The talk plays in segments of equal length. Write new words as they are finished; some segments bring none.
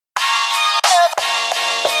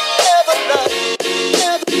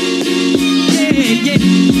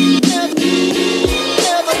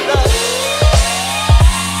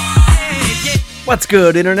What's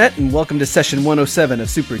good, Internet, and welcome to session 107 of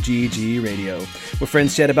Super GG Radio, where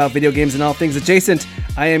friends chat about video games and all things adjacent.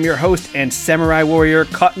 I am your host and samurai warrior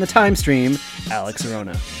caught in the time stream, Alex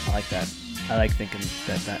Arona. I like that. I like thinking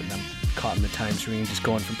that I'm caught in the time stream, just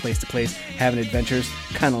going from place to place, having adventures,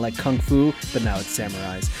 kind of like Kung Fu, but now it's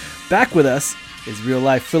samurais. Back with us is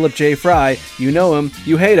real-life Philip J. Fry. You know him,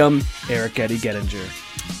 you hate him, Eric Eddie Gettinger.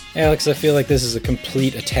 Alex, I feel like this is a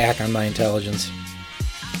complete attack on my intelligence.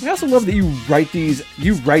 I also love that you write these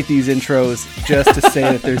intros just to say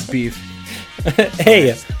that there's beef.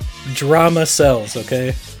 Hey, drama sells,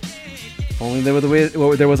 okay? Only there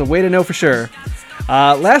was a way to know for sure.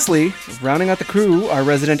 Lastly, rounding out the crew, our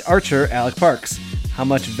resident archer, Alec Parks. How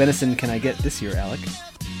much venison can I get this year, Alec?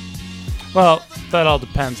 Well, that all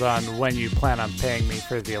depends on when you plan on paying me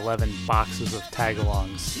for the 11 boxes of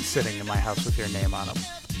tag-alongs sitting in my house with your name on them.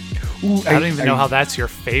 Ooh, I don't even know how that's your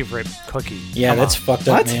favorite cookie. Yeah, Come that's on. fucked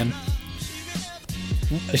up, What? man.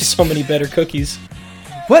 There's so many better cookies.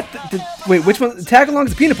 What? Wait, which one? Tag-alongs,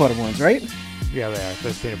 the peanut butter ones, right? Yeah, they are.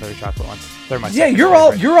 Those peanut butter chocolate ones. They're my Yeah, second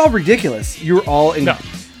favorite. you're all ridiculous. You're all in. No.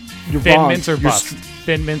 You're Thin wrong. mints or You're bust.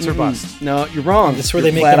 Thin mints or bust. No, you're wrong. That's where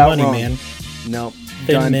You're they make flat their out money, wrong. man. No.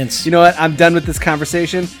 Thin Done. mints. You know what? I'm done with this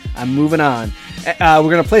conversation. I'm moving on. We're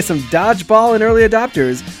going to play some dodgeball and early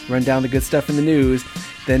adopters, run down the good stuff in the news,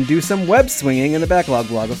 then do some web swinging in the backlog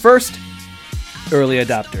blog. But first, early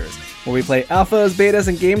adopters, where we play alphas, betas,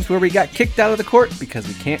 and games where we got kicked out of the court because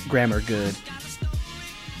we can't grammar good.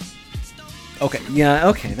 Okay,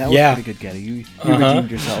 that was pretty good, Getty. You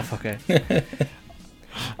redeemed yourself, okay.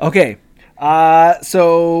 Okay,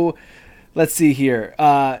 so let's see here.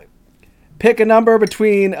 Pick a number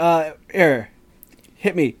between,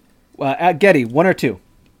 hit me. Getty, 1 or 2?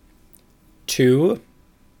 2.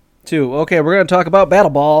 2. Okay, we're going to talk about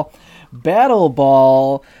Battle Ball. Battle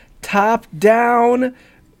Ball, top-down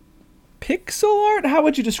pixel art? How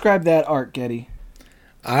would you describe that art, Getty?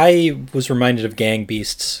 I was reminded of Gang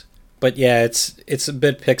Beasts, but yeah, it's a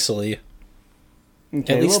bit pixely.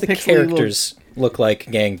 Okay, At least the characters look like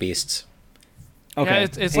Gang Beasts. Okay. Yeah,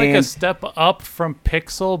 it's like a step up from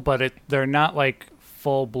Pixel, but they're not like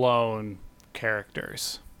full-blown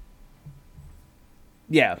characters.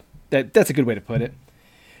 Yeah, that's a good way to put it.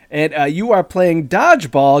 And you are playing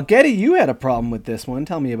Dodgeball. Getty, you had a problem with this one.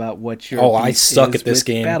 Tell me about what your I beef suck is at this with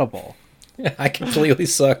game. Battle Ball. I completely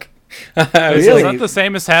suck. Is Really? that the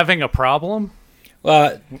same as having a problem?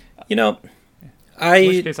 You know, In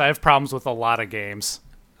which case, I have problems with a lot of games.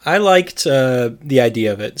 I liked the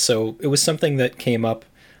idea of it, so it was something that came up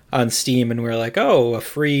on Steam, and we were like, oh, a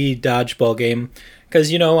free dodgeball game.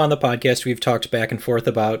 Because, on the podcast, we've talked back and forth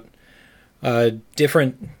about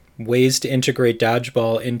different ways to integrate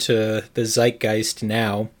dodgeball into the zeitgeist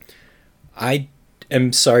now. I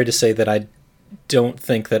am sorry to say that I don't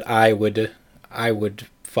think that I would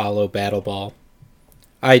follow Battle Ball.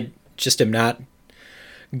 I just am not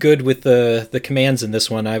good with the commands in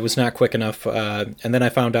this one. I was not quick enough, and then I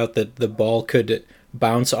found out that the ball could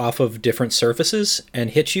bounce off of different surfaces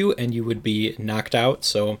and hit you, and you would be knocked out.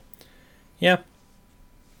 So, yeah,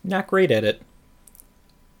 not great at it.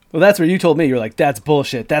 Well, that's where you told me. You're like, that's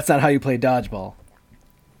bullshit. That's not how you play Dodgeball.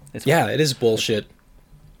 Yeah, it is bullshit.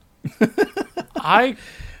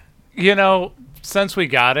 Since we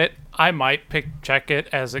got it, I might check it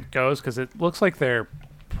as it goes because it looks like they're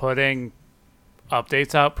putting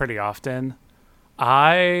updates out pretty often.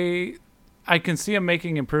 I can see them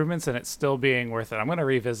making improvements and it still being worth it. I'm going to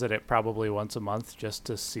revisit it probably once a month just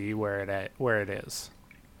to see where it is.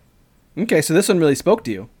 Okay, so this one really spoke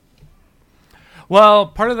to you. Well,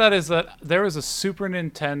 part of that is that there was a Super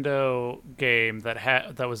Nintendo game that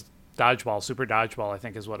was Dodgeball, Super Dodgeball, I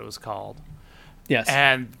think is what it was called. Yes.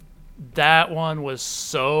 And that one was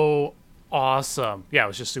so awesome. Yeah, it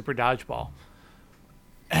was just Super Dodgeball.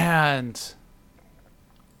 And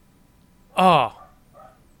I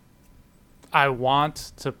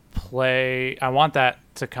want that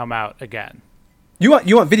to come out again. You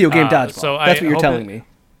want video game Dodgeball. so That's I what you're hope telling me.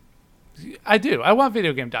 I do. I want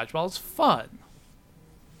video game Dodgeball. It's fun.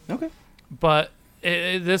 Okay. But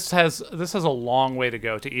this has a long way to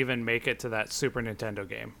go to even make it to that Super Nintendo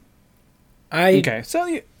game. Okay,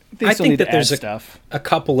 so they still need to add stuff. A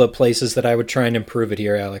couple of places that I would try and improve it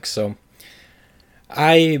here, Alex. So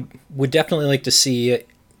I would definitely like to see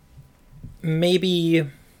maybe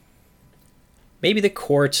the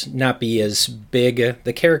court not be as big.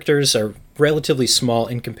 The characters are relatively small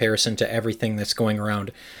in comparison to everything that's going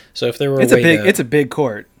around. So if there were it's a big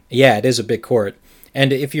court. Yeah, it is a big court.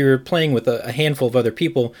 And if you're playing with a handful of other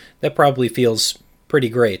people, that probably feels pretty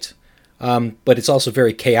great. But it's also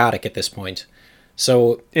very chaotic at this point.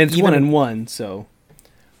 So And it's 1-on-1, so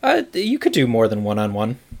You could do more than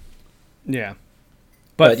one-on-one. Yeah.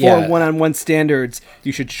 But for one-on-one standards,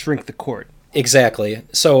 you should shrink the court. Exactly.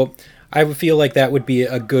 So I would feel like that would be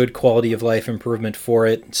a good quality of life improvement for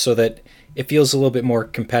it, so that it feels a little bit more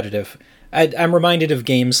competitive. I'm reminded of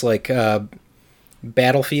games like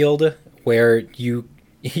Battlefield, where you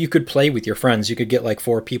could play with your friends. You could get like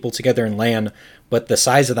 4 people together in LAN, but the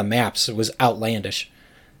size of the maps was outlandish.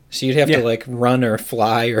 So you'd have to like run or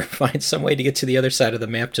fly or find some way to get to the other side of the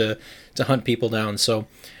map to hunt people down. So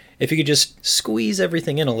if you could just squeeze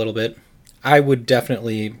everything in a little bit, I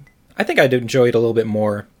think I'd enjoy it a little bit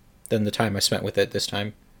more than the time I spent with it this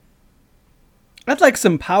time. I'd like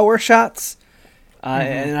some power shots.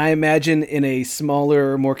 And I imagine in a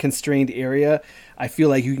smaller, more constrained area, I feel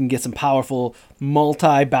like you can get some powerful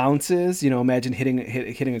multi-bounces. Imagine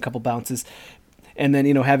hitting a couple bounces. And then,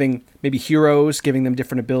 having maybe heroes, giving them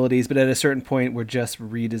different abilities. But at a certain point, we're just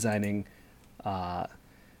redesigning. What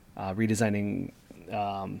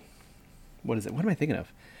is it? What am I thinking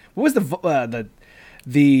of? What was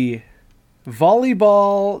the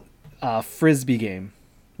volleyball frisbee game?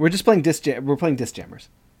 We're just playing We're playing disc jammers.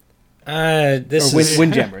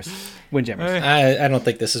 Windjammers. Windjammers. I don't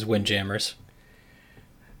think this is Windjammers.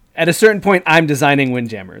 At a certain point, I'm designing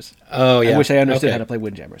Windjammers. Oh yeah. I wish I understood how to play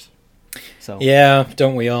Windjammers. So yeah,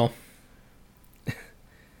 don't we all?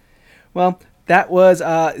 Well, that was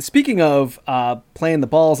speaking of playing the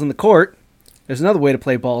balls in the court. There's another way to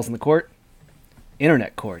play balls in the court.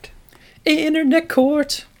 Internet court. Internet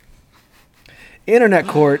court. Internet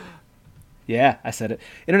court. Yeah, I said it.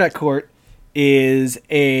 Internet court is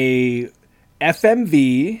a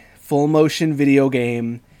FMV, full motion video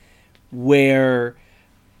game, where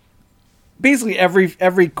basically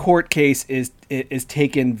every court case is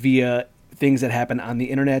taken via things that happen on the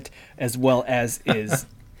internet, as well as is,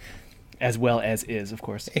 of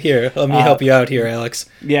course. Here, let me help you out here, Alex.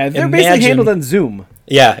 Yeah, they're basically handled on Zoom.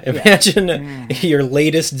 Yeah, imagine your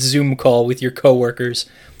latest Zoom call with your coworkers,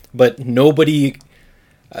 but nobody.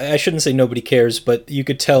 I shouldn't say nobody cares, but you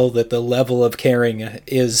could tell that the level of caring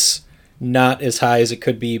is not as high as it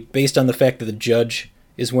could be based on the fact that the judge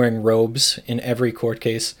is wearing robes in every court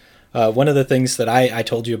case. One of the things that I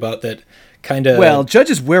told you about that kind of... Well,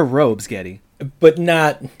 judges wear robes, Getty. But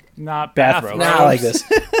not bathrobes. Not like this.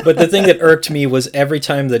 But the thing that irked me was every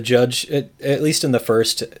time the judge, at least in the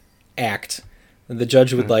first act, the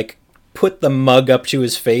judge would like put the mug up to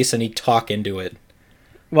his face and he'd talk into it.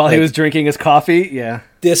 While he was drinking his coffee, yeah.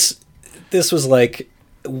 This was like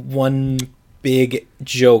one big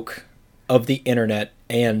joke of the internet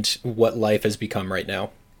and what life has become right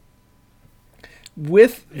now.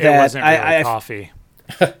 With that, it wasn't really coffee.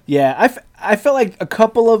 Yeah, I felt like a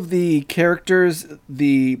couple of the characters,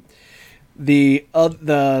 the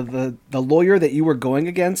lawyer that you were going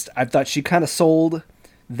against, I thought she kind of sold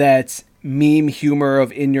that meme humor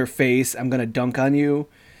of in your face, I'm gonna dunk on you,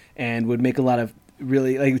 and would make a lot of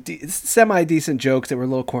really like semi-decent jokes that were a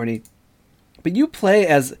little corny. But you play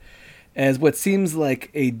as what seems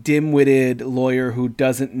like a dim-witted lawyer who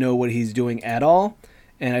doesn't know what he's doing at all,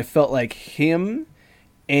 and I felt like him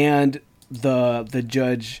and the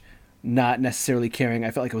judge not necessarily caring.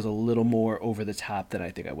 I felt like it was a little more over the top than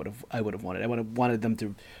I think I would have wanted. I would have wanted them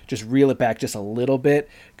to just reel it back just a little bit,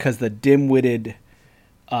 because the dim-witted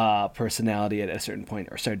personality at a certain point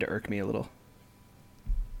started to irk me a little.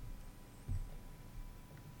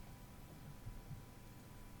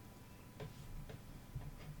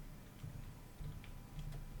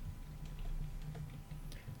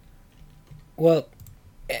 Well,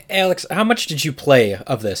 Alex, how much did you play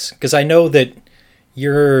of this? Because I know that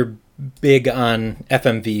you're big on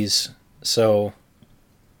FMVs, so...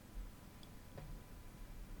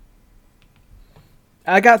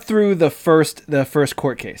 I got through the first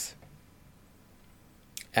court case.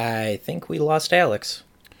 I think we lost Alex.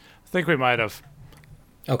 I think we might have.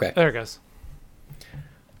 Okay. There it goes.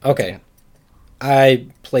 Okay. I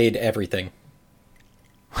played everything.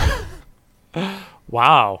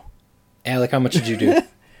 Wow. Alec, how much did you do?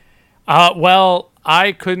 Well,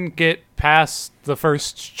 I couldn't get past the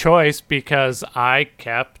first choice because I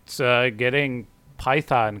kept getting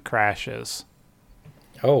Python crashes.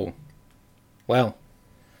 Oh. Well.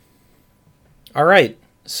 All right.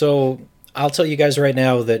 So I'll tell you guys right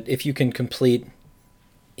now that if you can complete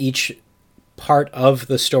each part of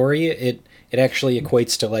the story, it actually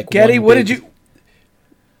equates to like Getty, one what big, did you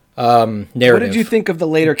narrative. What did you think of the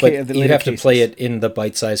later case? You have to play it in the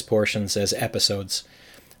bite-sized portions as episodes.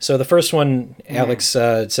 So the first one, Alex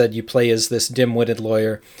said you play as this dim-witted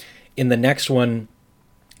lawyer. In the next one,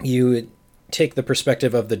 you take the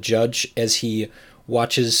perspective of the judge as he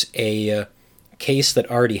watches a case that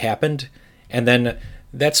already happened, and then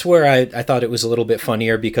That's where I thought it was a little bit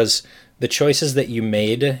funnier, because the choices that you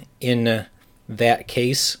made in that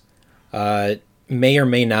case may or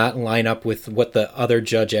may not line up with what the other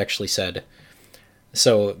judge actually said.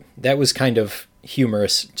 So that was kind of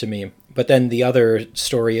humorous to me. But then the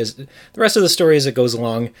rest of the story as it goes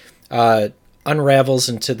along unravels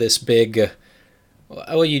into this big,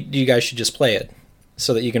 well, you guys should just play it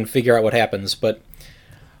so that you can figure out what happens. But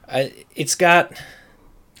it's got a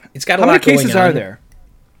lot going on. How many cases are there?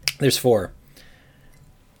 There's 4.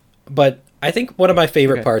 But I think one of my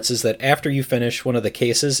favorite parts is that after you finish one of the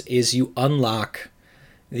cases is you unlock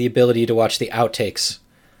the ability to watch the outtakes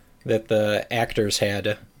that the actors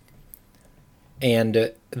had.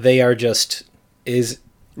 And they are just as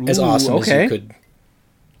awesome as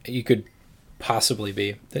you could possibly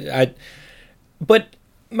be. But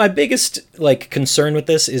my biggest concern with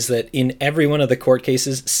this is that in every one of the court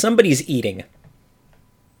cases, somebody's eating.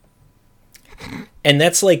 And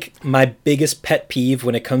that's my biggest pet peeve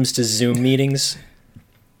when it comes to Zoom meetings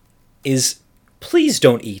is please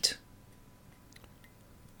don't eat.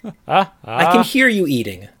 I can hear you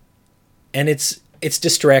eating. And it's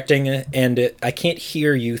distracting, and I can't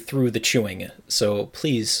hear you through the chewing. So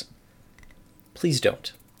please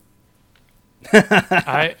don't.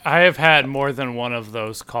 I have had more than one of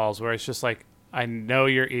those calls where it's just like, I know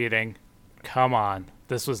you're eating. Come on.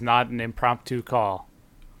 This was not an impromptu call.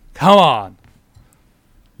 Come on.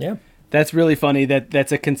 Yeah. That's really funny.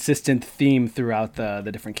 That's a consistent theme throughout the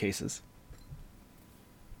different cases.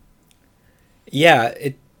 Yeah,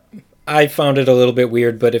 I found it a little bit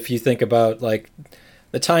weird, but if you think about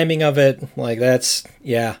the timing of it,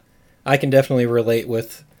 I can definitely relate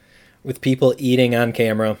with people eating on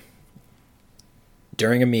camera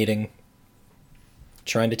during a meeting,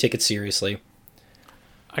 trying to take it seriously.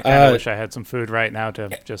 I kind of wish I had some food right now to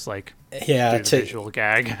just do the visual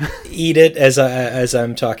gag. Eat it as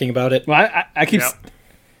I'm talking about it. Well,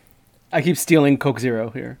 I keep stealing Coke Zero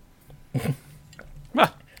here.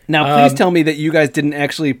 Now, please tell me that you guys didn't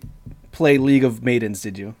actually play League of Maidens,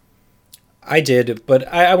 did you? I did, but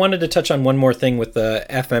I wanted to touch on one more thing with the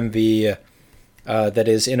FMV that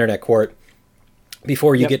is Internet Court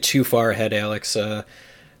before you get too far ahead, Alex.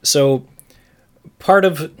 So part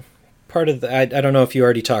of the, I don't know if you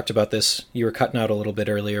already talked about this. You were cutting out a little bit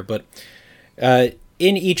earlier, but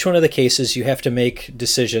in each one of the cases, you have to make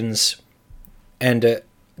decisions, and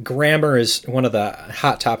grammar is one of the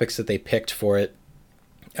hot topics that they picked for it,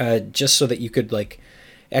 just so that you could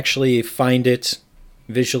actually find it,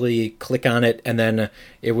 visually click on it, and then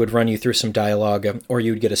it would run you through some dialogue, or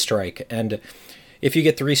you'd get a strike. And if you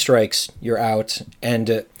get 3 strikes, you're out.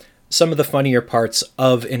 And some of the funnier parts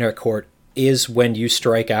of Internet Court is when you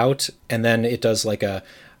strike out, and then it does a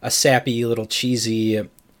sappy little cheesy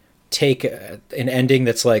take, an ending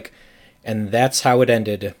that's and that's how it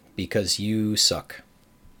ended because you suck.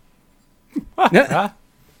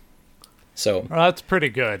 So well, that's pretty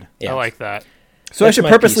good. Yeah. I like that. So I should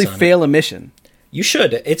purposely fail a mission. You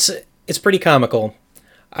should. It's pretty comical.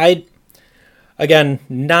 Again,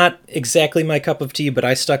 not exactly my cup of tea, but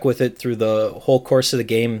I stuck with it through the whole course of the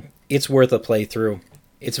game. It's worth a playthrough.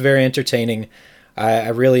 It's very entertaining. I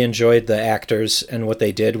really enjoyed the actors and what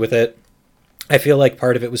they did with it. I feel like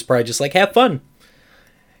part of it was probably just have fun.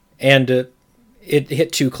 And it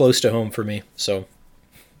hit too close to home for me. So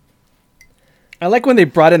I like when they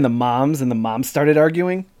brought in the moms and the moms started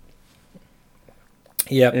arguing.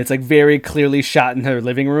 Yeah, it's very clearly shot in her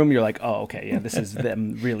living room. You're oh, okay, yeah, this is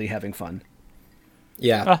them really having fun.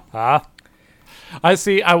 Yeah. I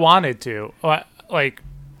see. I wanted to. I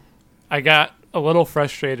got a little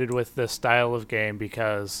frustrated with this style of game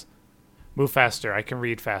because move faster. I can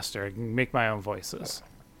read faster. I can make my own voices.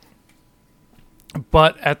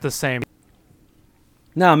 But at the same...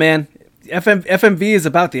 No, man. FMV is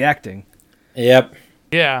about the acting. Yep.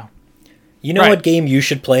 Yeah. You know what game you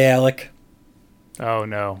should play, Alec? Oh,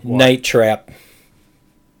 no. What? Night Trap.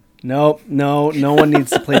 No one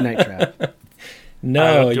needs to play Night Trap.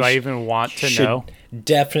 No. Do I even want to know?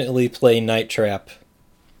 Definitely play Night Trap.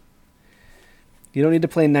 You don't need to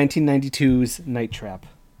play 1992's Night Trap.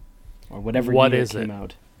 Or whatever year it came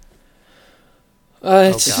out.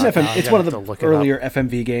 It's one of the earlier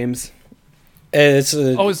FMV games. Is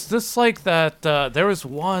this that? There was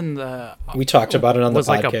one. We talked about it on the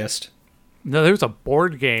podcast. No, there was a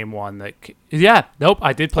board game one that... Yeah, nope,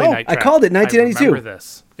 I did play Night Trap. I called it 1992. I remember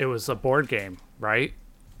this. It was a board game, right?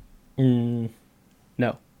 No.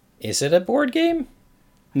 Is it a board game?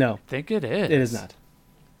 No. I think it is. It is not.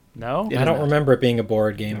 No? I don't remember it being a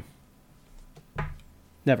board game.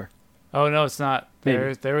 Never. Oh no, it's not.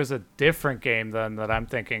 Maybe. There was a different game then that I'm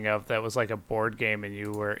thinking of that was like a board game, and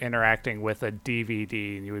you were interacting with a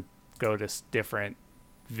DVD, and you would go to different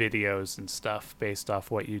videos and stuff based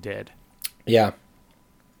off what you did. Yeah.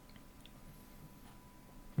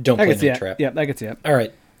 Don't I play can see Night it. Trap. Yeah, I can see it. All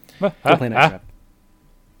right. Don't play Night Trap.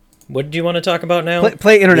 What do you want to talk about now?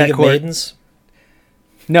 Play Internet League of Court. Maidens?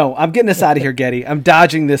 No, I'm getting us out of here, Getty. I'm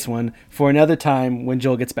dodging this one for another time when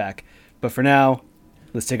Joel gets back. But for now,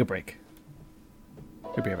 let's take a break.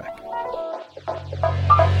 We'll be right back.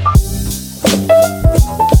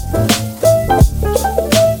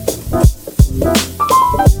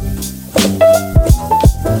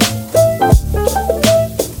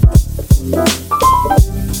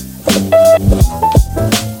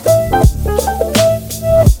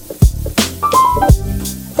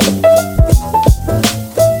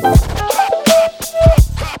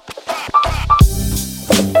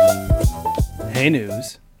 Hey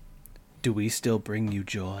News, do we still bring you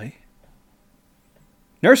joy?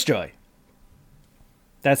 Nurse Joy.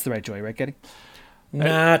 That's the right joy, right, Getty?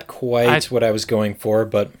 Not quite what I was going for,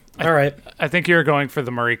 but all right. I think you were going for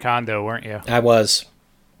the Marie Kondo, weren't you? I was.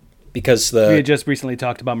 Because We had just recently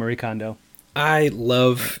talked about Marie Kondo. I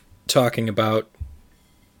love talking about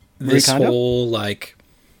Marie this Kondo? whole, like,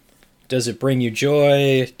 does it bring you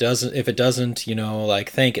joy? Doesn't if it doesn't, like,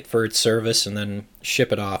 thank it for its service and then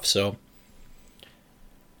ship it off. So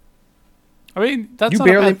I mean, that's You not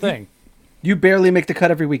barely- a bad thing. You barely make the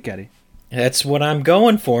cut every week, Getty. that's what I'm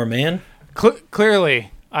going for, man.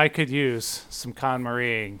 Clearly, I could use some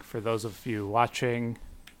KonMariing for those of you watching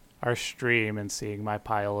our stream and seeing my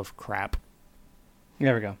pile of crap.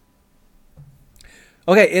 There we go.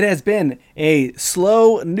 Okay, it has been a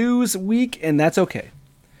slow news week, and that's okay.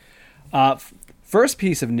 First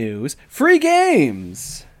piece of news, free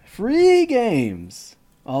games. Free games.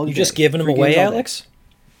 All You day. just giving them Free away, games all day. Alex?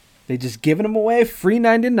 They just giving them away, free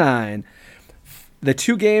 99. The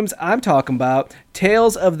two games I'm talking about,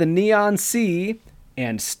 Tales of the Neon Sea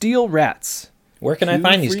and Steel Rats. Where can I Two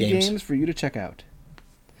find these free games? for you to check out.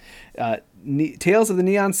 Tales of the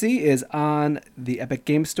Neon Sea is on the Epic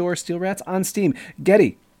Game Store. Steel Rats on Steam.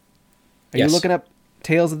 Getty, are Yes. you looking up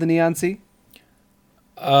Tales of the Neon Sea?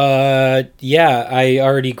 Yeah, I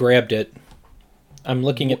already grabbed it. I'm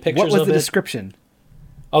looking at pictures What was of the it. description?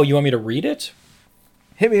 Oh, you want me to read it?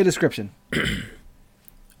 Hit me a description.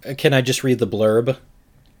 Can I just read the blurb?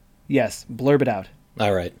 Yes, blurb it out.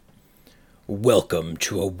 All right. Welcome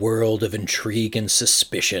to a world of intrigue and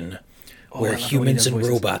suspicion, where I love it when he humans does and voices.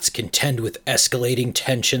 robots contend with escalating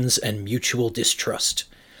tensions and mutual distrust,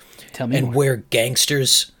 Tell me and more. where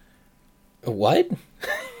gangsters... What?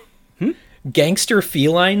 Gangster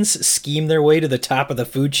felines scheme their way to the top of the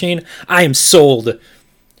food chain? I am sold.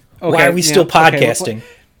 Why are we still podcasting?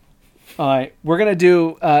 All right, we're gonna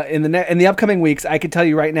do in the upcoming weeks. I can tell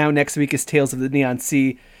you right now, next week is Tales of the Neon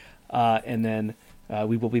Sea, and then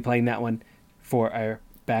we will be playing that one for our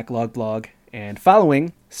backlog blog. And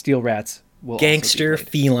following Steel Rats will Gangster also be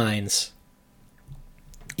played. felines.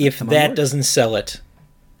 If Come on that board. doesn't sell it,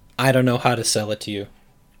 I don't know how to sell it to you.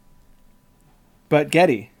 But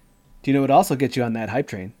Getty, do you know what also gets you on that hype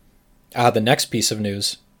train? The next piece of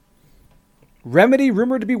news. Remedy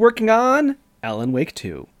rumored to be working on Alan Wake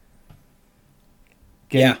 2.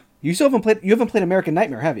 Getty, Yeah. you still haven't played. You haven't played American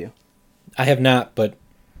Nightmare, have you? I have not, but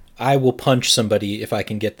I will punch somebody if I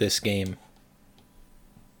can get this game.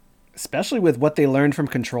 Especially with what they learned from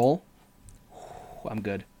Control. I'm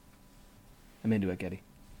good. I'm into it, Getty.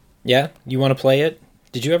 Yeah? You want to play it?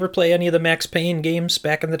 Did you ever play any of the Max Payne games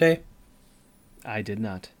back in the day? I did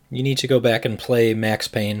not. You need to go back and play Max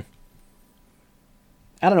Payne.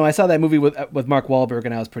 I don't know. I saw that movie with Mark Wahlberg,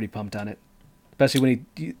 and I was pretty pumped on it. Especially when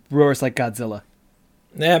he roars like Godzilla.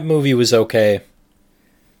 That movie was okay.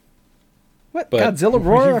 What? But- Godzilla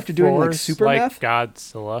roar He after doing like roars super like meth?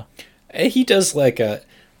 Godzilla. He does like a...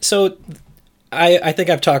 So, I think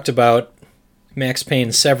I've talked about Max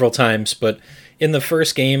Payne several times, but in the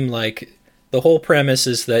first game, like, the whole premise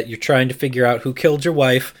is that you're trying to figure out who killed your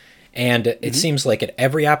wife, and it seems like at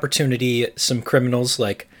every opportunity, some criminals,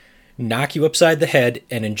 like, knock you upside the head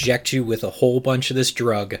and inject you with a whole bunch of this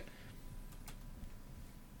drug.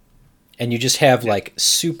 And you just have, like,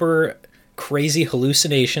 super crazy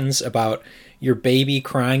hallucinations about your baby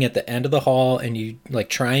crying at the end of the hall, and you, like,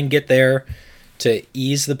 try and get there to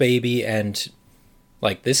ease the baby, and,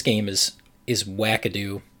 like, this game is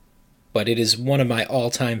wackadoo, but it is one of my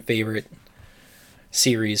all-time favorite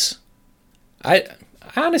series. I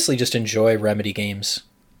honestly just enjoy Remedy games.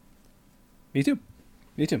 Me too.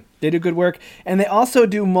 Me too. They do good work. And they also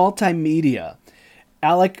do multimedia.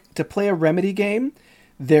 Alec, to play a Remedy game,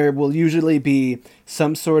 there will usually be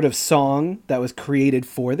some sort of song that was created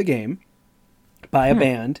for the game by a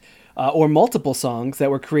band, or multiple songs that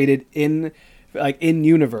were created in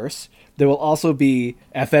universe. There will also be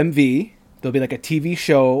FMV. There'll be like a TV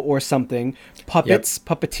show or something. Puppets,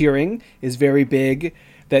 puppeteering is very big.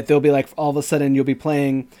 That there'll be like all of a sudden you'll be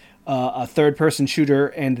playing a third-person shooter,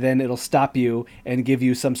 and then it'll stop you and give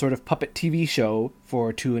you some sort of puppet TV show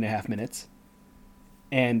for 2.5 minutes.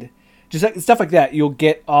 And just like, stuff like that, you'll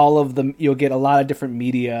get all of them. You'll get a lot of different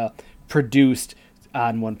media produced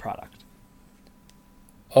on one product.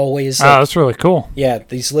 Always. That's really cool. Yeah,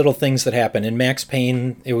 these little things that happen. In Max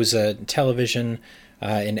Payne, it was a television.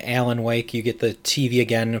 In Alan Wake, you get the TV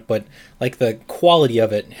again, but like the quality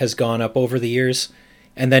of it has gone up over the years.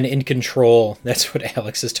 And then in Control, that's what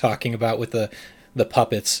Alex is talking about with the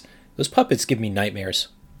puppets. Those puppets give me nightmares.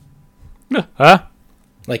 Huh?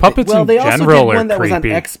 Like puppets in they also general did are one that creepy.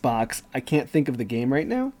 was on Xbox. I can't think of the game right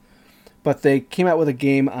now, but they came out with a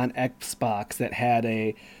game on Xbox that had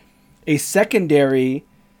a secondary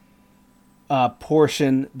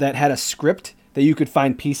portion that had a script that you could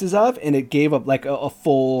find pieces of, and it gave up like a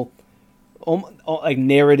full like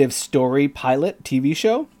narrative story pilot TV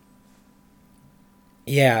show.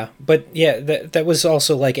 Yeah, but yeah, that was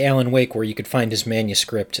also like Alan Wake, where you could find his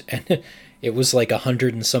manuscript, and it was like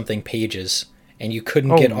 100 and something pages, and you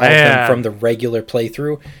couldn't get all of them from the regular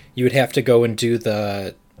playthrough. You would have to go and do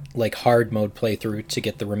the like hard mode playthrough to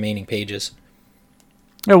get the remaining pages.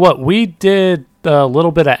 You know what? We did a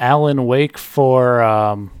little bit of Alan Wake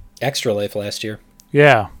for Extra Life last year.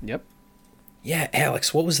 Yeah. Yep. Yeah,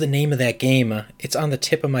 Alex, what was the name of that game? It's on the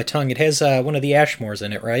tip of my tongue. It has one of the Ashmores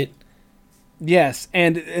in it, right? Yes,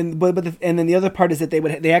 and then the other part is that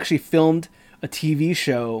they actually filmed a TV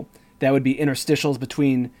show that would be interstitials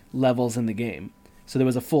between levels in the game. So there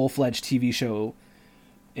was a full-fledged TV show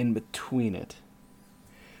in between it.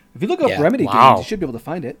 If you look up Remedy games, you should be able to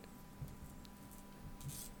find it.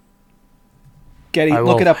 Getty,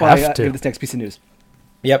 look it up while I give this next piece of news.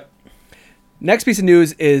 Yep. Next piece of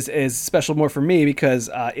news is special more for me because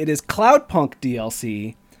it is Cloudpunk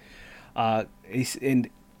DLC. And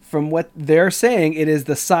from what they're saying, it is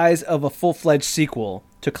the size of a full-fledged sequel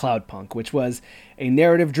to Cloudpunk, which was a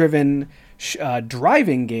narrative-driven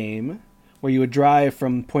driving game where you would drive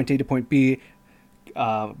from point A to point B,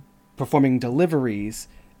 performing deliveries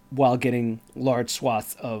while getting large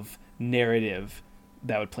swaths of narrative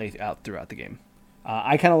that would play out throughout the game.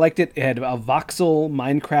 I kind of liked it. It had a voxel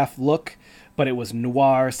Minecraft look, but it was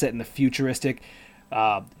noir, set in a futuristic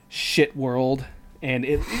shit world. And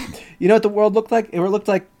it, you know what the world looked like? It looked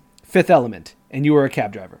like Fifth Element, and you were a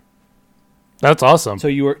cab driver. That's awesome. So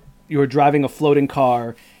you were driving a floating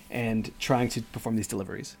car and trying to perform these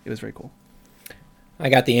deliveries. It was very cool. I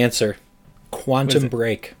got the answer. Quantum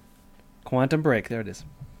Break. Quantum Break. There it is.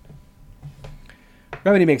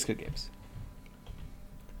 Remedy makes good games.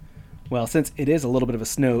 Well, since it is a little bit of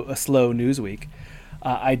a slow news week,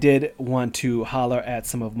 I did want to holler at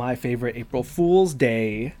some of my favorite April Fool's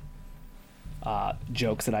Day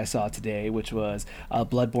jokes that I saw today, which was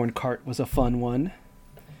Bloodborne Kart was a fun one.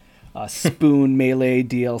 Spoon Melee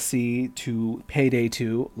DLC to Payday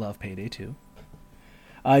 2. Love Payday 2.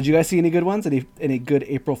 Did you guys see any good ones? Any good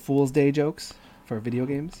April Fool's Day jokes for video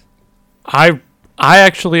games? I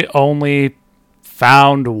actually only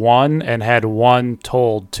found one and had one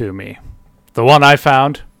told to me. The one I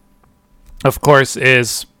found, of course,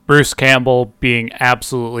 is Bruce Campbell being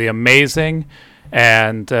absolutely amazing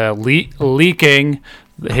and leaking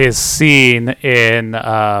his scene in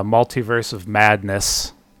Multiverse of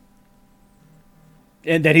Madness.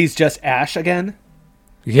 And that he's just Ash again?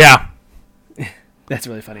 Yeah. That's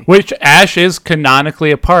really funny. Which Ash is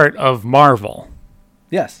canonically a part of Marvel.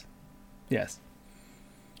 Yes.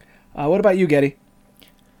 What about you, Getty?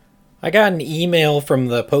 I got an email from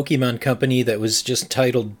the Pokemon company that was just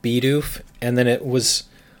titled Bidoof, and then it was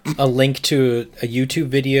a link to a YouTube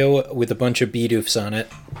video with a bunch of Bidoofs on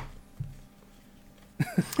it.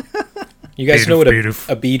 You guys know what a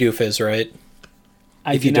Bidoof is, right?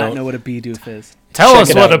 I do not know what a Bidoof is. Tell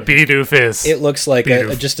us what a Bidoof is. It looks like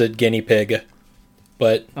just a guinea pig,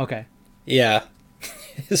 but okay, yeah.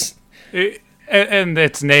 And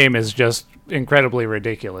its name is just incredibly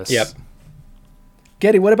ridiculous. Yep.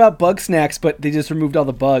 Getty, what about bug snacks, but they just removed all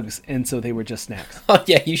the bugs, and so they were just snacks? Oh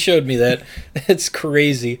yeah, you showed me that. That's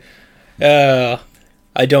crazy. I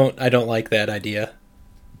don't like that idea.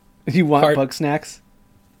 You want bug snacks?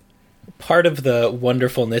 Part of the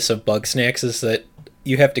wonderfulness of bug snacks is that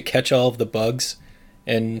you have to catch all of the bugs,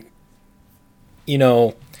 and you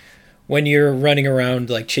know, when you're running around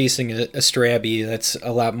like chasing a Strabby, that's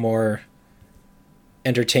a lot more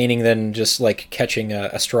entertaining than just like catching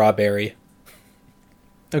a strawberry.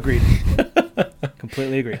 Agreed.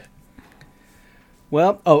 Completely agree.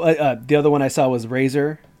 Well, the other one I saw was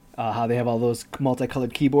Razer. How they have all those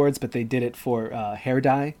multicolored keyboards, but they did it for hair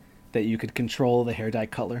dye, that you could control the hair dye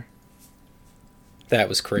color. That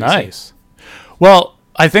was crazy. Nice. Well,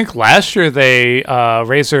 I think last year they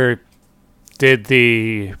Razer did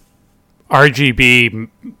the RGB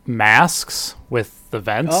masks with the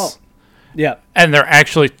vents. Oh, yeah. And they're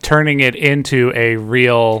actually turning it into a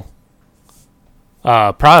real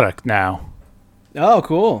product now. Oh,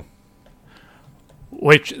 cool.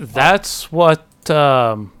 Which that's what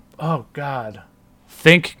oh god,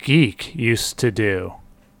 Think Geek used to do.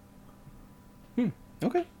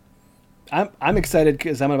 Okay. I'm excited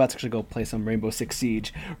because I'm about to actually go play some Rainbow Six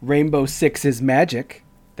Siege. Rainbow Six is magic.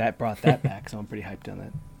 That brought that back, so I'm pretty hyped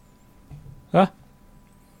on that.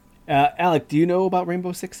 Alec, do you know about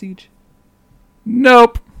Rainbow Six Siege?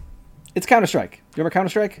 Nope. It's Counter-Strike. You remember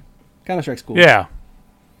Counter-Strike? Counter-Strike's cool. Yeah.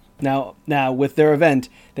 Now, with their event,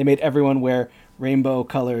 they made everyone wear rainbow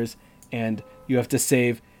colors, and you have to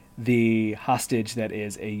save the hostage that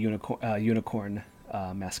is a unicorn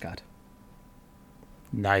mascot.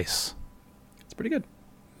 Nice. It's pretty good.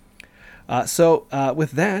 So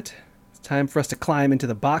with that, it's time for us to climb into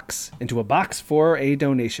a box for a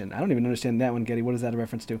donation. I don't even understand that one, Getty. What is that a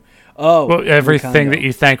reference to? Oh, well, everything that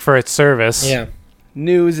you thank for its service. Yeah.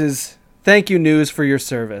 News is thank you, News, for your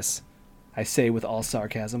service. I say with all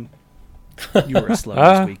sarcasm. You were slow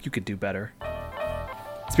this week. You could do better.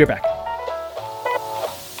 Let's be right back.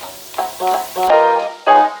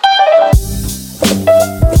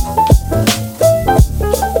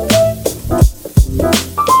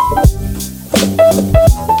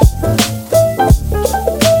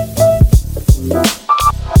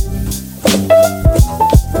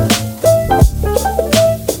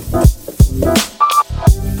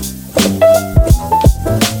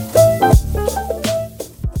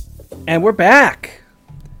 And we're back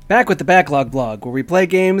with the Backlog Blog, where we play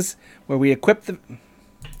games, where we equip the.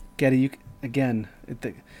 Getty, you again.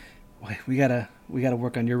 We gotta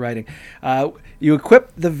work on your writing. You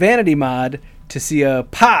equip the Vanity mod to see a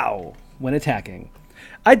pow when attacking.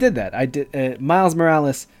 I did that. I did Miles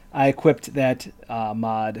Morales. I equipped that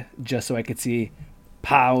mod just so I could see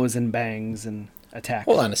pows and bangs and attacks.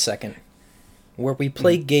 Hold on a second. Where we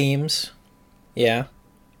play games, yeah.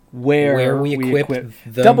 Where we equip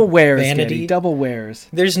the double wares, vanity. Getty, double wares.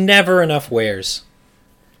 There's never enough wares.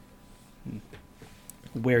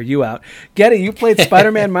 Wear you out. Getty, you played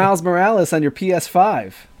Spider-Man Miles Morales on your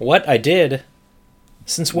PS5. What? I did?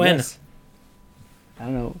 Since when? Yes. I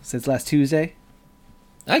don't know. Since last Tuesday?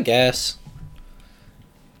 I guess.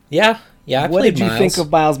 Yeah, I What played did you Miles. think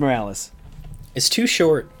of Miles Morales? It's too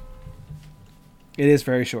short. It is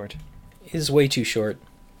very short. It is way too short.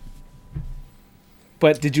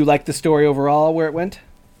 But did you like the story overall, where it went?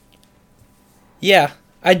 Yeah,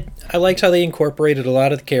 I liked how they incorporated a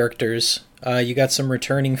lot of the characters. You got some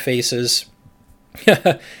returning faces,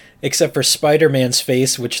 except for Spider-Man's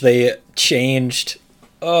face, which they changed.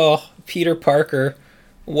 Oh, Peter Parker,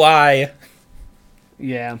 why?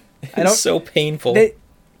 Yeah, It's so painful.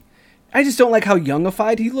 I just don't like how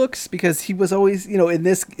youngified he looks, because he was always, in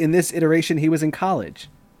this iteration, he was in college,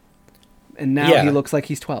 and now he looks like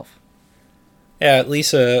he's 12. Yeah,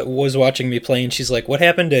 Lisa was watching me play, and she's like, "What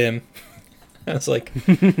happened to him?" I was like,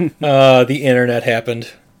 "The internet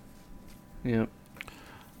happened." Yeah,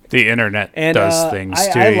 The internet does things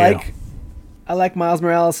to you. I like Miles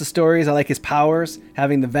Morales' stories. I like his powers,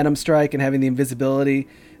 having the Venom Strike and having the invisibility.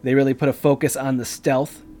 They really put a focus on the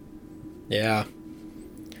stealth. Yeah,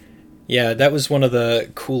 that was one of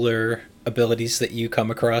the cooler abilities that you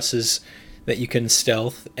come across, is that you can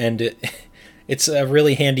stealth, and it's a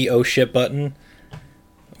really handy "oh shit" button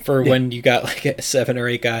for when you got like 7 or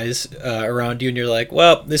 8 guys around you, and you're like,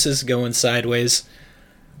 well, this is going sideways.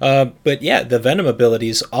 But yeah, the Venom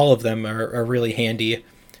abilities, all of them are really handy,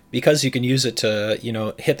 because you can use it to,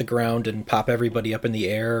 hit the ground and pop everybody up in the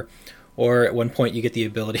air, or at one point you get the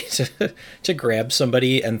ability to grab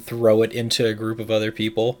somebody and throw it into a group of other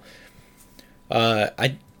people.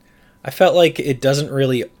 I felt like it doesn't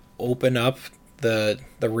really open up the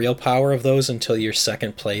real power of those until your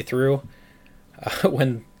second playthrough,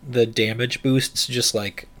 when the damage boosts just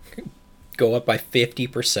like go up by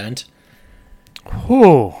 50%.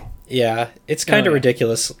 Whew. Yeah, it's kind of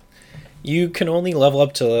ridiculous. You can only level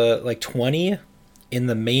up to like 20 in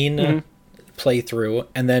the main playthrough,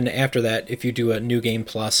 and then after that, if you do a New Game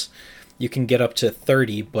Plus, you can get up to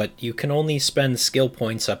 30, but you can only spend skill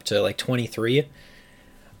points up to like 23.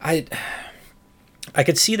 I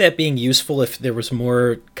could see that being useful if there was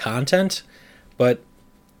more content, but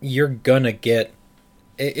you're gonna get,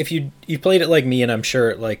 if you played it like me, and I'm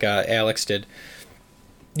sure like Alex did,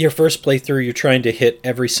 your first playthrough you're trying to hit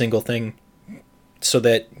every single thing so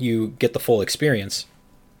that you get the full experience.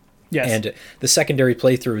 Yes. And the secondary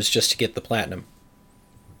playthrough is just to get the platinum.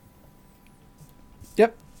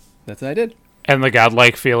 Yep. That's what I did. And the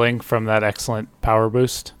godlike feeling from that excellent power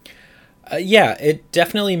boost. Yeah, it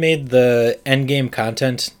definitely made the endgame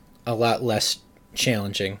content a lot less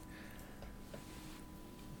challenging.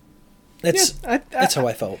 That's how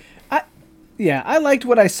I felt. Yeah, I liked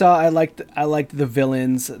what I saw. I liked the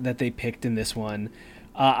villains that they picked in this one.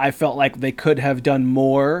 I felt like they could have done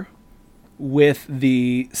more with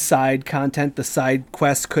the side content. The side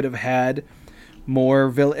quests could have had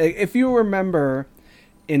more If you remember,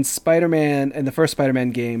 in Spider-Man, in the first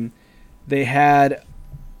Spider-Man game, they had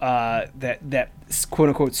that quote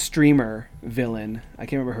unquote streamer villain. I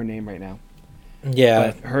can't remember her name right now.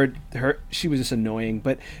 Yeah, but she was just annoying.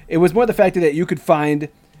 But it was more the fact that you could find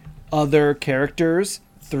other characters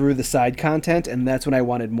through the side content, and that's what I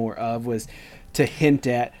wanted more of, was to hint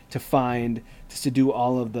at, to find, just to do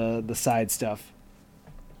all of the side stuff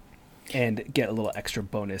and get a little extra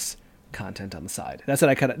bonus content on the side. That's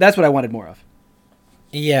what I wanted more of.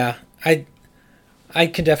 Yeah, I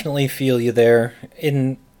can definitely feel you there.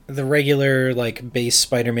 In the regular like base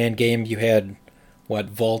Spider-Man game, you had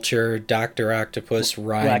Vulture, Dr. Octopus,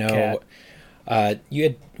 Rhino.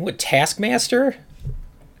 You had Taskmaster?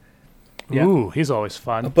 Yeah. Ooh, he's always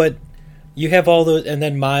fun. But you have all those, and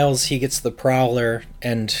then Miles, he gets the Prowler,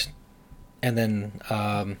 and then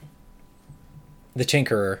the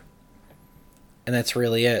Tinkerer, and that's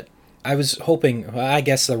really it. I was hoping, I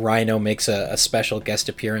guess the Rhino makes a special guest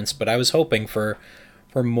appearance, but I was hoping for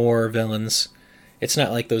more villains. It's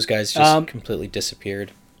not like those guys just completely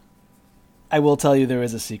disappeared. I will tell you there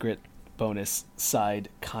is a secret bonus side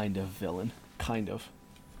kind of villain. Kind of.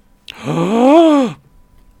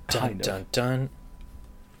 Dun, dun, dun.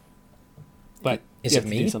 But is you it have to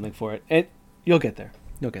me? do something for it. And you'll get there.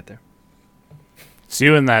 You'll get there. It's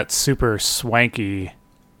you in that super swanky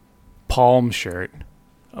palm shirt.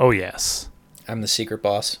 Oh, yes. I'm the secret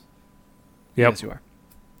boss. Yep. Yes, you are.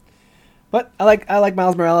 But I like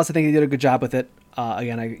Miles Morales. I think he did a good job with it.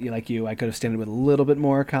 Again, I could have standed with a little bit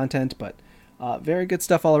more content, but very good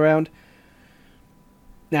stuff all around.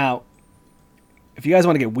 Now, if you guys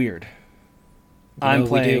want to get weird, we're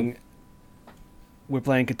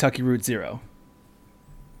playing Kentucky Route Zero.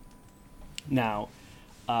 Now,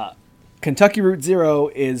 Kentucky Route Zero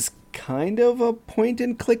is kind of a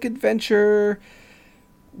point-and-click adventure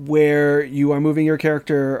where you are moving your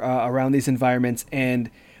character around these environments,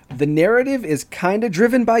 and the narrative is kind of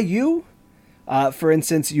driven by you. For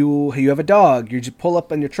instance, you have a dog. You just pull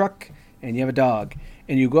up on your truck, and you have a dog.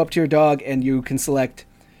 And you go up to your dog, and you can select,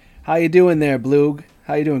 "How you doing there, Bloog?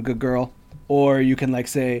 How you doing, good girl?" Or you can, like,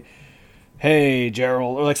 say, "Hey,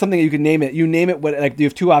 Gerald," or like something you can name it. You name it, you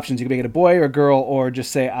have two options. You can make it a boy or a girl, or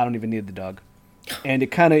just say, "I don't even need the dog." And it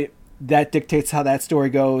kind of, that dictates how that story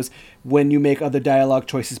goes. When you make other dialogue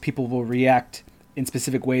choices, people will react in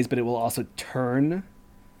specific ways, but it will also turn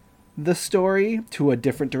the story to a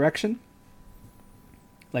different direction.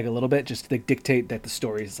 Like a little bit, just to dictate that the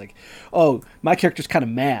story is like, oh, my character's kind of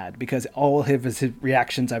mad because all of his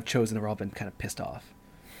reactions I've chosen have all been kind of pissed off.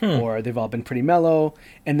 Or they've all been pretty mellow,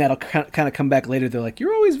 and that'll kind of come back later. They're like,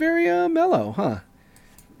 "You're always very mellow, huh?"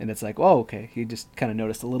 And it's like, "Oh, okay." He just kind of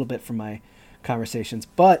noticed a little bit from my conversations.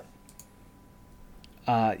 But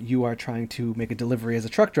you are trying to make a delivery as a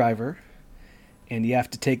truck driver, and you have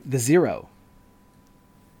to take the zero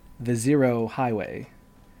highway.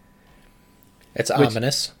 It's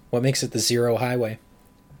ominous. What makes it the Zero Highway?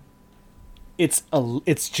 It's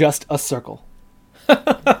just a circle.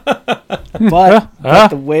 but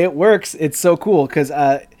the way it works, it's so cool because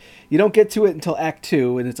you don't get to it until Act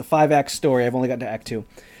 2, and it's a 5-act story. I've only gotten to Act 2.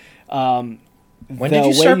 When did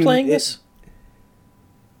you start playing this?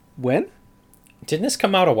 When? Didn't this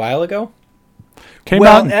come out a while ago? Came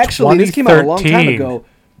out in actually, this came out a long time 2013. ago.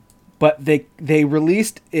 But they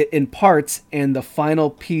released it in parts, and the final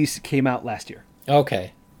piece came out last year.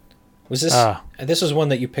 Okay. Was this... this was one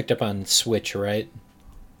that you picked up on Switch, right?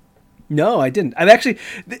 No, I didn't.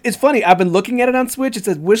 It's funny. I've been looking at it on Switch. It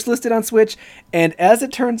says wish listed on Switch, and as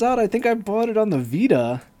it turns out, I think I bought it on the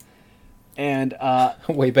Vita, and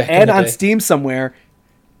way back and in the on day. Steam somewhere.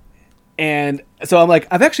 And so I'm like,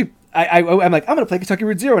 I'm like, I'm gonna play Kentucky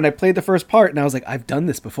Route Zero, and I played the first part, and I was like, I've done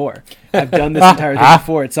this before. I've done this entire thing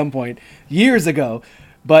before at some point years ago,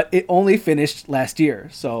 but it only finished last year,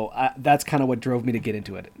 so that's kind of what drove me to get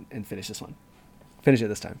into it and finish this one. Finish it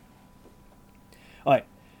this time. All right.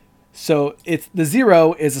 So it's the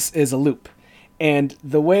zero is a loop, And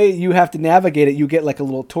the way you have to navigate it, you get like a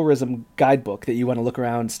little tourism guidebook that you want to look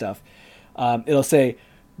around and stuff. It'll say,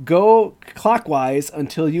 go clockwise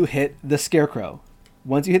until you hit the scarecrow.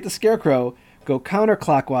 Once you hit the scarecrow, go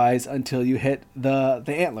counterclockwise until you hit the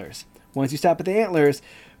antlers. Once you stop at the antlers,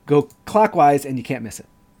 go clockwise and you can't miss it.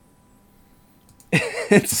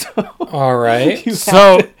 And so, All right.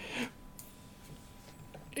 So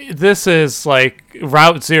this is like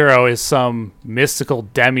Route Zero is some mystical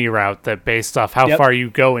demi route that based off how far you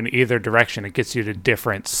go in either direction, it gets you to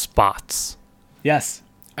different spots. Yes.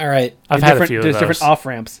 All right. I've had a few of There's those. different off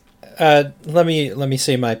ramps. Let me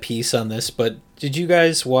say my piece on this, but did you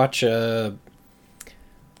guys watch what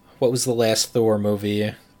was the last Thor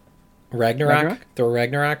movie? Ragnarok? Thor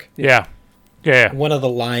Ragnarok? Yeah. One of the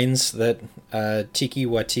lines that Tiki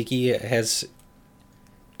Watiki has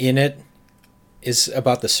in it is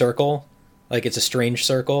about the circle. Like it's a strange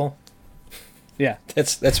circle. Yeah.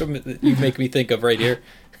 That's what you make me think of right here.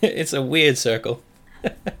 It's a weird circle.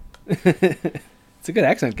 It's a good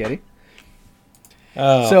accent, Getty.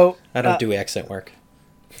 Oh, So, I don't do accent work.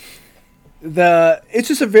 It's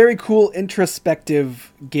just a very cool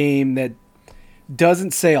introspective game that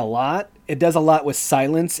doesn't say a lot. It does a lot with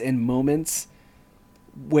silence and moments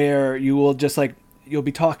where you will just like you'll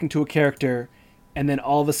be talking to a character and then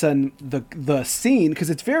all of a sudden the scene, because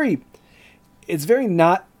it's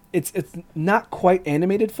not quite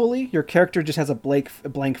animated fully. Your character just has a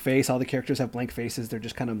blank face. All the characters have blank faces. They're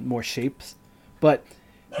just kind of more shapes. But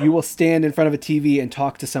you will stand in front of a TV and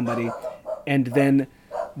talk to somebody, and then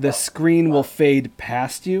the screen will fade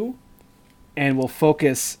past you and will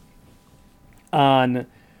focus on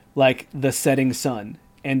like the setting sun,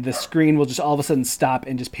 and the screen will just all of a sudden stop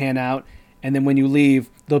and just pan out, and then when you leave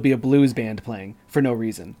there'll be a blues band playing for no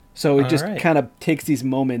reason. So it just kind of takes these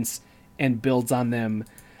moments and builds on them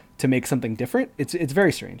to make something different. It's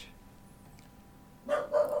very strange.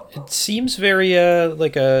 It seems very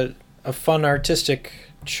like a fun artistic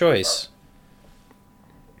choice.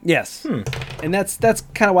 Yes. And that's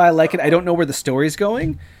kind of why I like it. I don't know where the story's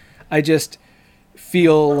going. I just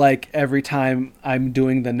feel like every time I'm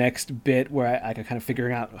doing the next bit where I can kind of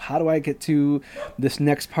figuring out how do I get to this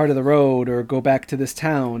next part of the road or go back to this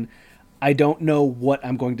town, I don't know what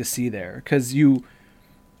I'm going to see there, because you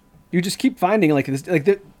just keep finding like this.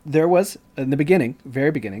 Like there was in the beginning,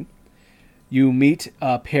 very beginning, you meet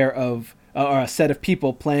a pair of or a set of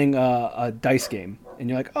people playing a dice game, and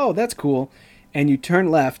you're like, oh, that's cool, and you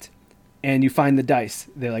turn left and you find the dice.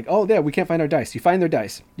 They're like, oh, there, we can't find our dice. You find their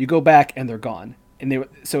dice. You go back and they're gone. And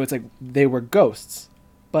so it's like they were ghosts,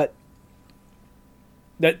 but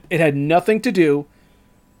that it had nothing to do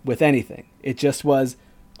with anything. It just was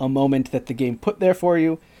a moment that the game put there for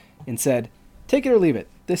you and said, take it or leave it.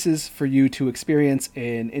 This is for you to experience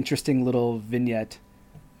an interesting little vignette.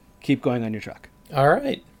 Keep going on your truck. All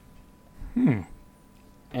right. And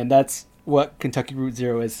that's what Kentucky Route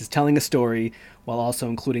Zero is telling a story while also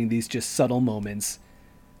including these just subtle moments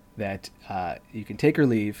that you can take or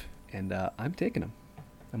leave. And I'm taking them.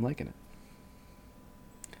 I'm liking it.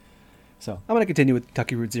 So I'm going to continue with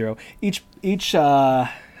Kentucky Route Zero. Each I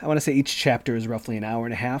want to say each chapter is roughly an hour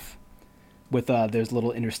and a half. With there's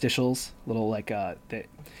little interstitials, little like the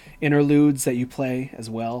interludes that you play as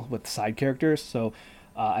well with side characters. So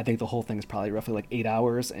I think the whole thing is probably roughly like 8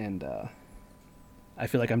 hours, and I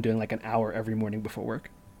feel like I'm doing like an hour every morning before work.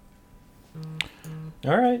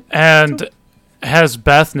 All right. And has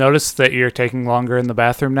Beth noticed that you're taking longer in the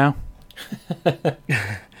bathroom now?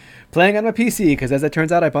 Playing on my PC, because as it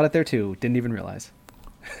turns out, I bought it there too. Didn't even realize.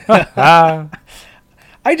 Ah.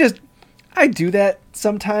 I do that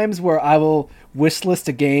sometimes where I will wish list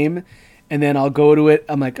a game and then I'll go to it.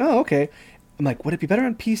 I'm like, oh, okay. I'm like, would it be better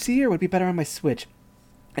on PC or would it be better on my Switch?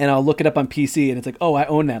 And I'll look it up on PC and it's like, oh, I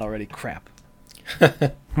own that already. Crap.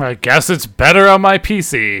 I guess it's better on my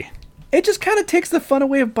PC. It just kind of takes the fun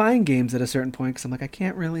away of buying games at a certain point, because I'm like, I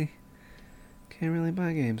can't really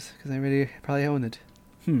buy games because I already probably own it.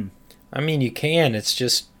 I mean, you can. It's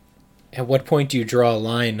just, at what point do you draw a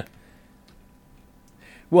line?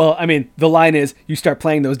 Well, I mean, the line is you start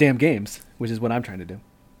playing those damn games, which is what I'm trying to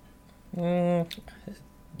do.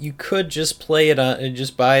 You could just play it on,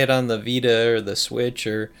 just buy it on the Vita or the Switch,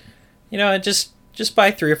 or, just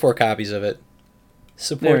buy 3 or 4 copies of it.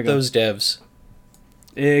 Support those devs.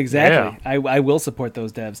 Exactly. Yeah. I will support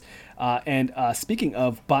those devs. And speaking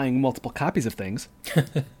of buying multiple copies of things,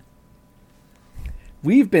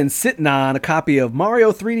 we've been sitting on a copy of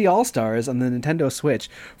Mario 3D All-Stars on the Nintendo Switch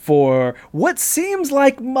for what seems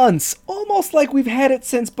like months, almost like we've had it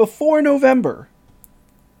since before November.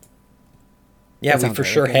 Yeah, That we sounds for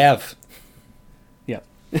right, sure okay. have. Yep.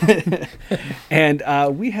 And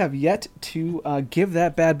we have yet to give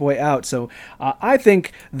that bad boy out. So I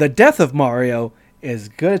think the death of Mario is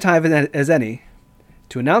good a time as any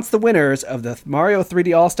to announce the winners of the Mario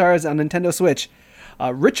 3D All-Stars on Nintendo Switch.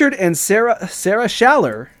 Richard and Sarah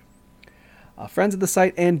Schaller, friends of the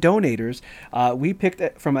site and donators. We picked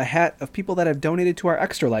it from a hat of people that have donated to our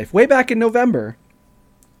Extra Life way back in November.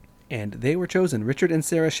 And they were chosen, Richard and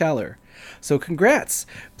Sarah Schaller. So congrats.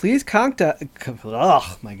 Please contact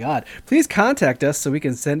us so we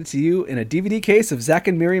can send it to you in a DVD case of Zack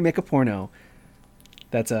and Miri Make a Porno.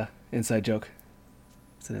 That's a inside joke.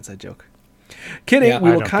 It's an inside joke. Kidding. Yeah,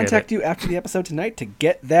 we will contact you after the episode tonight to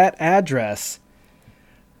get that address.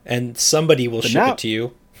 And somebody will ship it to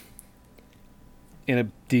you. In a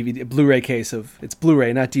DVD, a Blu-ray case of... It's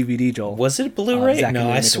Blu-ray, not DVD, Joel. Was it Blu-ray? Zack and No,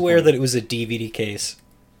 Miri I Make a swear Porno. that it was a DVD case.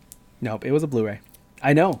 Nope, it was a Blu-ray.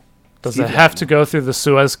 I know. Does Steve it have to go through the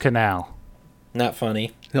Suez Canal? Not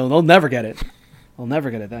funny. No, they'll never get it. They'll never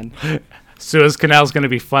get it then. Suez Canal is going to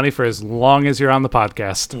be funny for as long as you're on the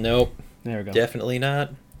podcast. Nope. There we go. Definitely not.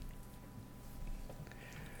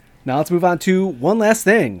 Now let's move on to one last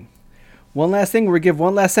thing. One last thing where we give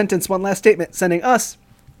one last sentence, one last statement, sending us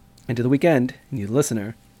into the weekend, and you, the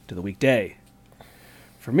listener, to the weekday.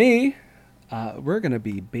 For me, we're going to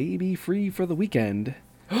be baby free for the weekend.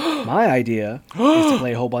 My idea is to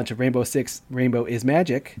play a whole bunch of Rainbow Six, Rainbow is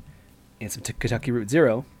Magic, and some Kentucky Route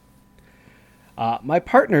Zero. My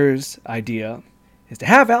partner's idea is to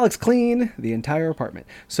have Alex clean the entire apartment.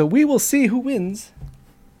 So we will see who wins.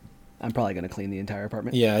 I'm probably going to clean the entire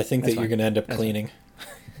apartment. Yeah, I think That's that you're fine. going to end up That's cleaning.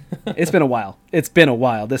 It's been a while.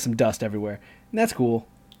 There's some dust everywhere. And that's cool.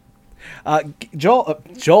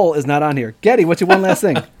 Joel is not on here. Getty, what's your one last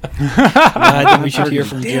thing? I think we should hear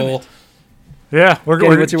from Damn Joel. Yeah, we're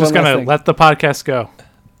what's your just one last going to thing? let the podcast go.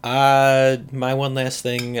 My one last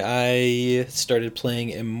thing, I started playing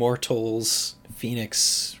Immortals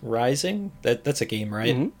Phoenix Rising. That's a game,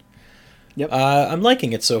 right? Mhm. Yep. I'm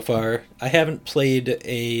liking it so far. I haven't played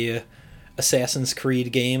a Assassin's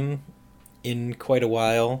Creed game in quite a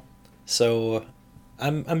while, so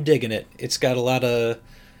I'm digging it. It's got a lot of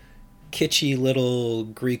kitschy little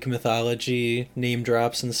Greek mythology name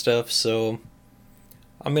drops and stuff, so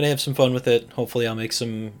I'm gonna have some fun with it. Hopefully I'll make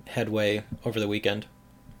some headway over the weekend.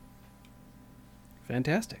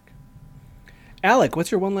 Fantastic. Alec, what's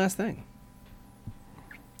your one last thing?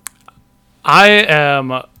 I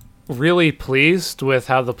am really pleased with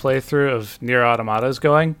how the playthrough of Nier Automata is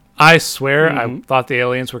going. I swear I thought the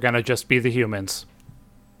aliens were going to just be the humans.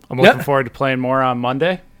 I'm looking forward to playing more on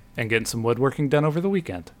Monday and getting some woodworking done over the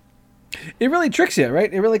weekend. It really tricks you,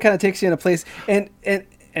 right? It really kind of takes you in a place, and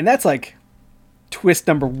that's like twist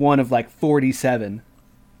number 1 of like 47.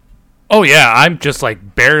 Oh yeah, I'm just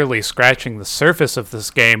like barely scratching the surface of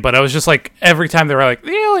this game, but I was just like, every time they were like,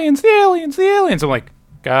 the aliens, the aliens, the aliens, I'm like,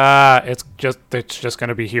 it's just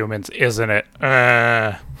gonna be humans, isn't it?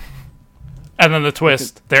 And then the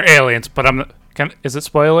twist, they're aliens, but is it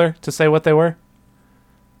spoiler to say what they were?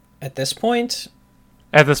 At this point,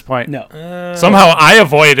 At this point, No. somehow I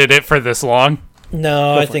avoided it for this long.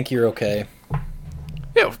 no, I think you're okay.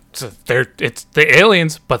 Yeah, it's the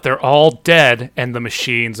aliens, but they're all dead, and the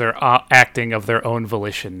machines are acting of their own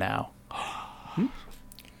volition now.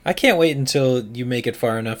 I can't wait until you make it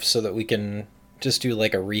far enough so that we can just do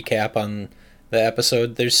like a recap on the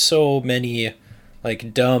episode. There's so many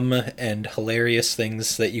like dumb and hilarious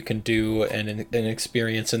things that you can do and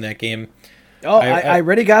experience in that game. Oh, I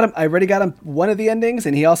already got him. I already got him one of the endings,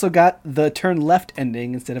 and he also got the turn left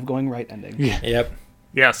ending instead of going right ending. Yeah. Yep.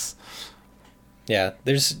 Yes. Yeah,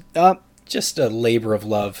 there's Uh, just a labor of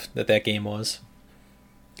love that game was.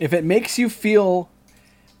 If it makes you feel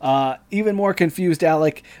even more confused,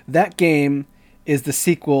 Alec, that game is the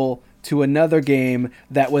sequel to another game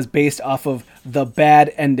that was based off of the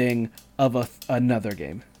bad ending of another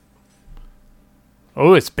game.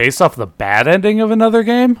 Oh, it's based off the bad ending of another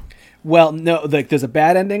game? Well, no, like there's a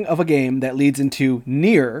bad ending of a game that leads into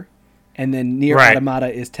Nier, and then Nier Right.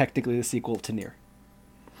 Automata is technically the sequel to Nier.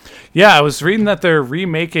 Yeah, I was reading that they're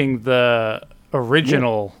remaking the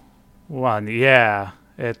original one. Yeah.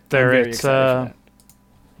 I'm very excited for that.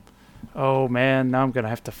 Oh man, now I'm gonna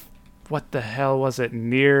have to. What the hell was it?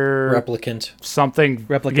 Near Replicant. something.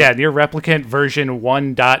 Replicant. Yeah, Near Replicant version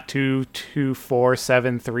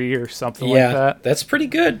 1.22473 or something like Yeah, that. that's pretty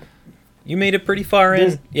good. You made it pretty far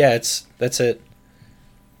in. Yeah, that's it.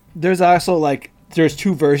 There's also there's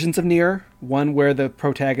two versions of Nier. One where the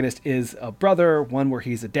protagonist is a brother, one where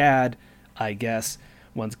he's a dad, I guess.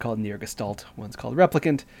 One's called Nier Gestalt, one's called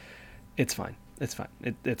Replicant. It's fine. It's fine.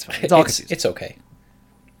 It's fine. It's all confusing. It's okay.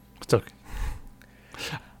 It's okay.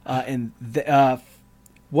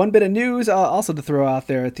 One bit of news also to throw out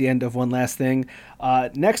there at the end of one last thing.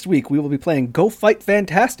 Next week, we will be playing Go Fight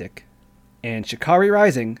Fantastic and Shikari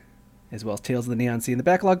Rising, as well as Tales of the Neon Sea in the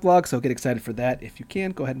Backlog blog, so get excited for that. If you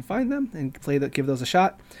can, go ahead and find them and give those a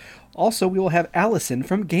shot. Also, we will have Allison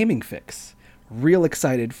from Gaming Fix. Real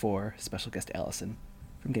excited for special guest Allison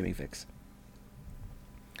from Gaming Fix.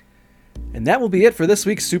 And that will be it for this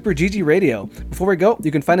week's Super GG Radio. Before we go,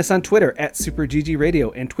 you can find us on Twitter at Super GG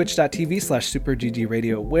Radio and twitch.tv/Super GG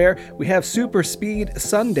Radio, where we have Super Speed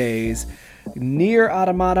Sundays, Nier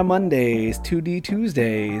Automata Mondays, 2D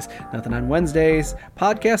Tuesdays, Nothing on Wednesdays,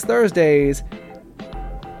 Podcast Thursdays,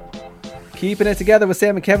 Keeping It Together with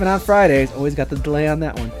Sam and Kevin on Fridays. Always got the delay on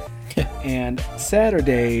that one. And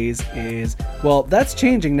Saturdays is, well, that's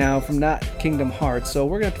changing now from not Kingdom Hearts, so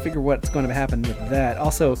we're going to have to figure what's going to happen with that.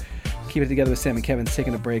 Also, Keep It Together with Sam and Kevin's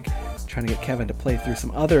taking a break, trying to get Kevin to play through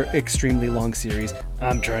some other extremely long series.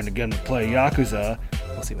 I'm trying to get him to play Yakuza.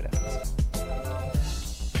 We'll see what happens.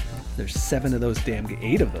 There's 8 of those damn games.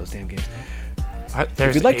 There's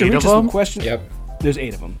if you'd like to reach us with questions, Yep. There's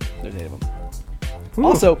 8 of them.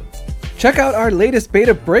 Also, check out our latest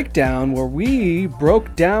beta breakdown where we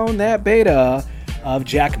broke down that beta of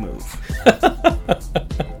Jack Move.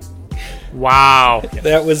 Wow.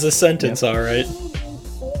 That was a sentence, all right.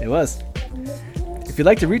 It was. If you'd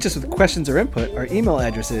like to reach us with questions or input, our email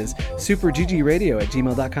address is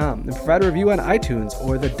superggradio@gmail.com, and provide a review on iTunes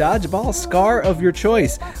or the dodgeball scar of your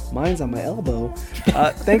choice. Mine's on my elbow.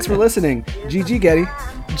 Thanks for listening. GG, Getty.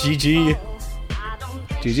 GG.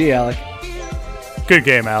 GG, Alec. Good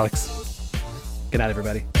game, Alex. Good night,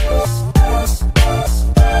 everybody.